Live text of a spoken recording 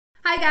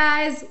Hi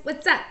guys,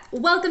 what's up?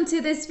 Welcome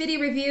to this video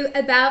review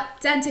about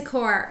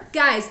Denticore.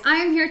 Guys, I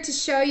am here to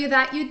show you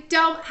that you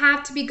don't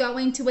have to be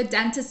going to a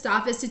dentist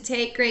office to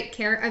take great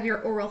care of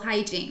your oral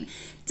hygiene.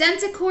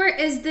 Denticore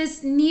is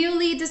this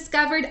newly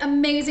discovered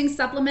amazing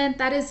supplement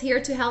that is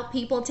here to help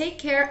people take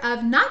care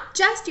of not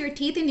just your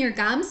teeth and your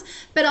gums,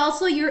 but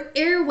also your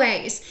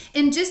airways.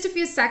 In just a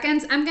few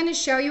seconds, I'm going to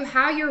show you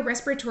how your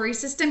respiratory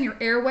system, your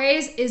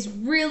airways, is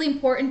really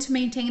important to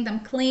maintain them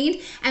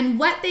clean and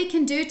what they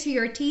can do to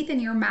your teeth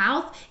and your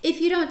mouth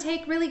if you don't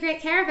take really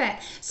great care of it.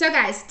 So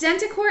guys,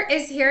 Denticore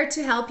is here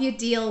to help you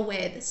deal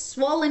with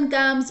swollen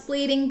gums,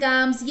 bleeding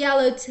gums,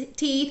 yellow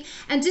teeth,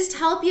 and just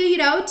help you,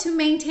 to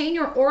maintain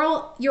your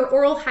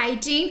oral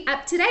hygiene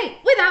up to date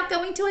without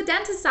going to a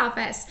dentist's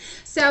office.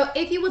 So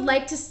if you would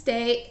like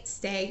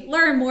to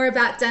learn more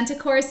about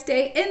Denticore,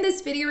 stay in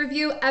this video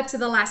review up to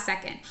the last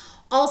second.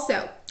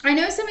 Also, I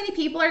know so many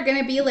people are going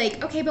to be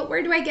like, okay, but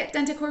where do I get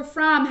Denticore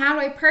from? How do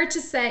I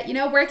purchase it?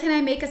 Where can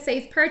I make a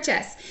safe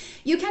purchase?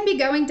 You can be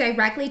going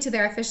directly to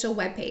their official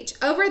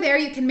webpage. Over there,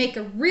 you can make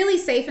a really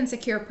safe and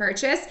secure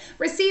purchase,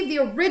 receive the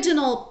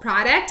original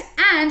product,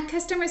 and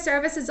customer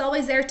service is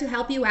always there to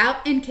help you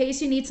out in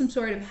case you need some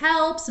sort of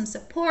help, some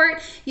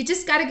support. You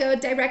just got to go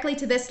directly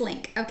to this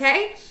link,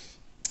 okay?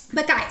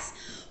 But guys,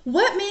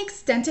 what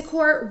makes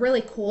Denticore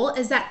really cool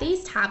is that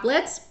these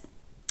tablets,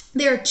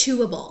 they're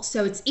chewable,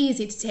 so it's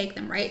easy to take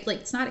them, right? Like,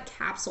 it's not a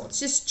capsule, it's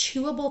just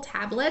chewable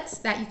tablets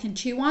that you can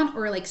chew on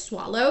or like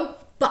swallow,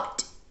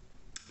 but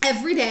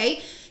every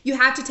day you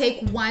have to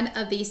take one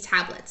of these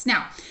tablets.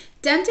 Now,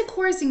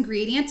 Denticore's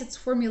ingredients, its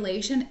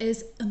formulation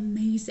is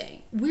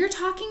amazing. We're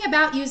talking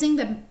about using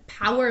the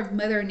power of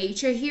Mother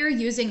Nature here,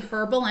 using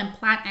herbal and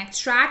plant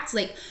extracts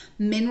like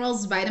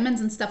minerals,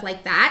 vitamins, and stuff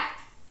like that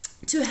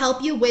to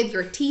help you with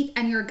your teeth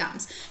and your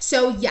gums.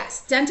 So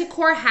yes,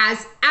 Denticore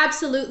has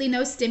absolutely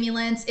no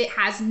stimulants. It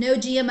has no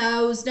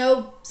GMOs,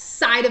 no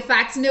side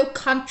effects, no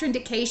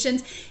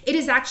contraindications. It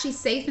is actually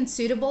safe and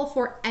suitable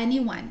for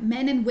anyone,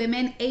 men and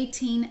women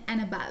 18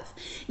 and above.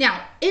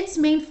 Now, its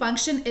main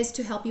function is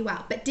to help you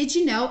out, but did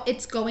you know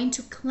it's going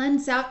to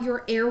cleanse out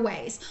your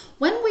airways?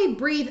 When we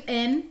breathe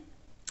in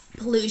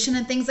pollution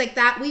and things like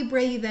that, we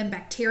breathe in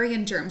bacteria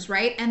and germs,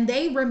 right? And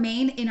they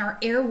remain in our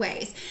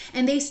airways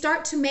and they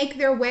start to make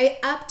their way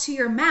up to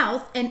your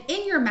mouth, and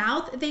in your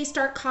mouth they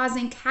start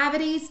causing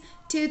cavities,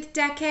 tooth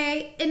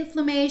decay,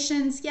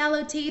 inflammations,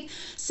 yellow teeth.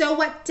 So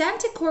what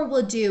Denticore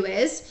will do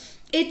is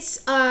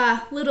its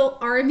little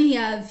army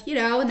of,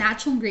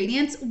 natural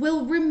ingredients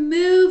will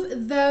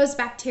remove those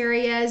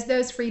bacteria,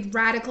 those free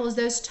radicals,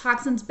 those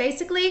toxins.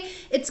 Basically,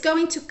 it's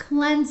going to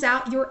cleanse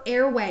out your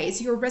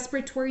airways, your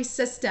respiratory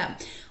system.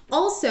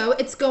 Also,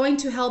 it's going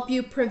to help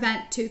you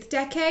prevent tooth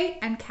decay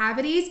and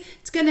cavities.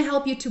 It's going to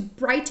help you to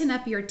brighten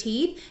up your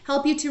teeth,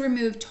 help you to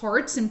remove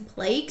tarts and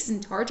plaques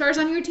and tartars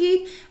on your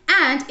teeth.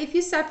 And if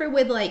you suffer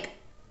with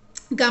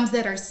gums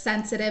that are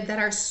sensitive, that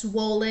are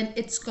swollen,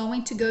 it's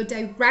going to go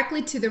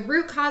directly to the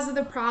root cause of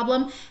the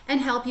problem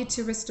and help you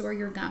to restore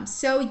your gums.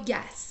 So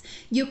yes,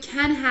 you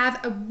can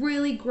have a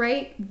really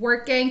great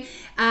working,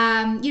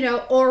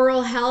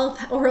 oral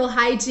health, oral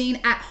hygiene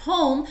at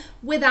home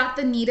without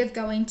the need of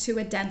going to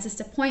a dentist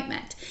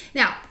appointment.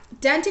 Now,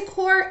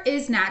 Denticore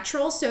is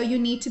natural, so you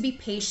need to be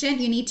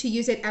patient. You need to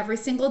use it every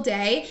single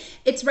day.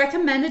 It's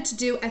recommended to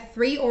do a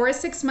 3 or a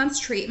 6 months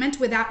treatment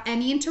without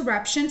any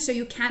interruption, so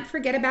you can't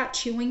forget about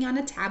chewing on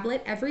a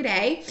tablet every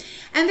day.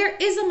 And there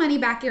is a money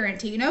back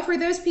guarantee. For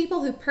those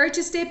people who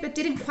purchased it but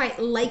didn't quite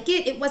like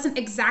it, it wasn't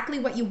exactly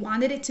what you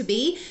wanted it to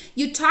be,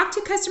 you talk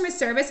to customer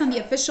service on the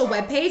official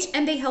webpage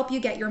and they help you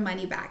get your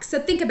money back. So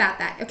think about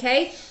that,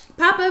 okay?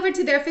 Pop over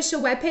to their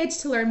official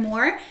webpage to learn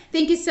more.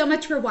 Thank you so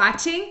much for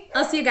watching.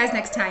 I'll see you guys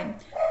next time.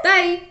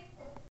 Bye.